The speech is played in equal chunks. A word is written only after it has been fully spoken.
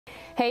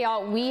Hey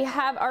y'all, we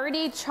have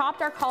already chopped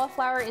our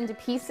cauliflower into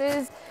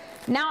pieces.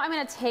 Now I'm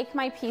gonna take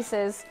my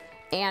pieces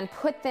and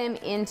put them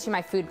into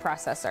my food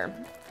processor.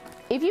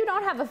 If you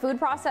don't have a food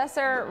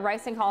processor,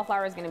 rice and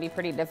cauliflower is gonna be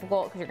pretty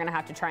difficult because you're gonna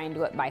have to try and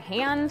do it by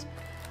hand.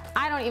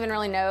 I don't even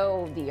really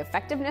know the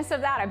effectiveness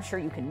of that. I'm sure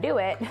you can do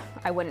it.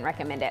 I wouldn't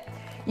recommend it.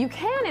 You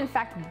can, in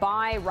fact,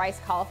 buy rice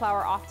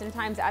cauliflower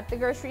oftentimes at the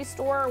grocery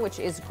store, which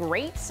is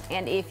great.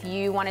 And if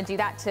you want to do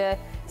that to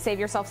save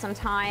yourself some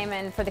time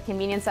and for the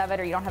convenience of it,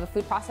 or you don't have a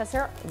food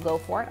processor, go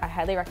for it. I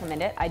highly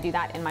recommend it. I do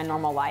that in my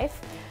normal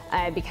life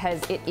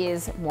because it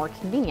is more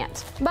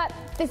convenient. But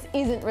this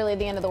isn't really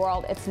the end of the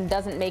world. It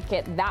doesn't make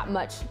it that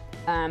much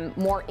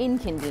more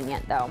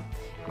inconvenient, though,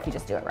 if you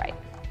just do it right.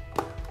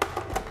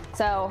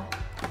 So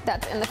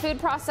that's in the food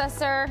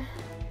processor.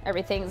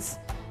 Everything's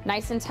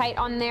nice and tight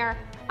on there.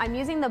 I'm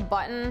using the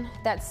button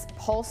that's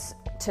pulse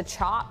to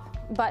chop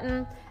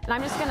button, and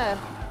I'm just gonna,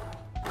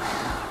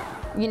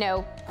 you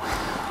know,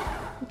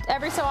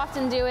 every so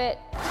often do it,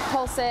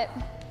 pulse it.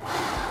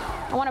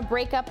 I wanna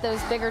break up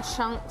those bigger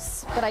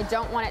chunks, but I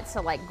don't want it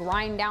to like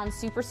grind down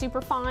super,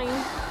 super fine.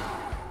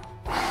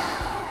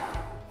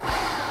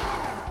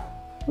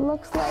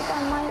 Looks like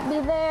I might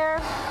be there.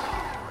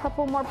 A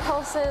couple more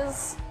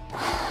pulses.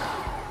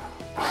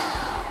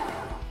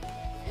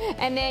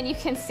 And then you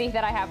can see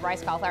that I have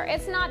rice cauliflower.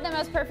 It's not the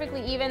most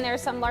perfectly even.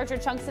 There's some larger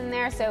chunks in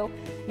there, so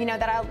you know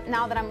that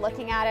now that I'm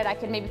looking at it, I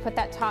could maybe put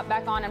that top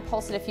back on and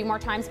pulse it a few more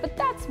times, but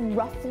that's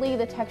roughly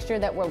the texture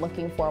that we're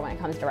looking for when it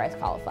comes to rice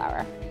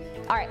cauliflower.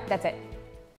 All right, that's it.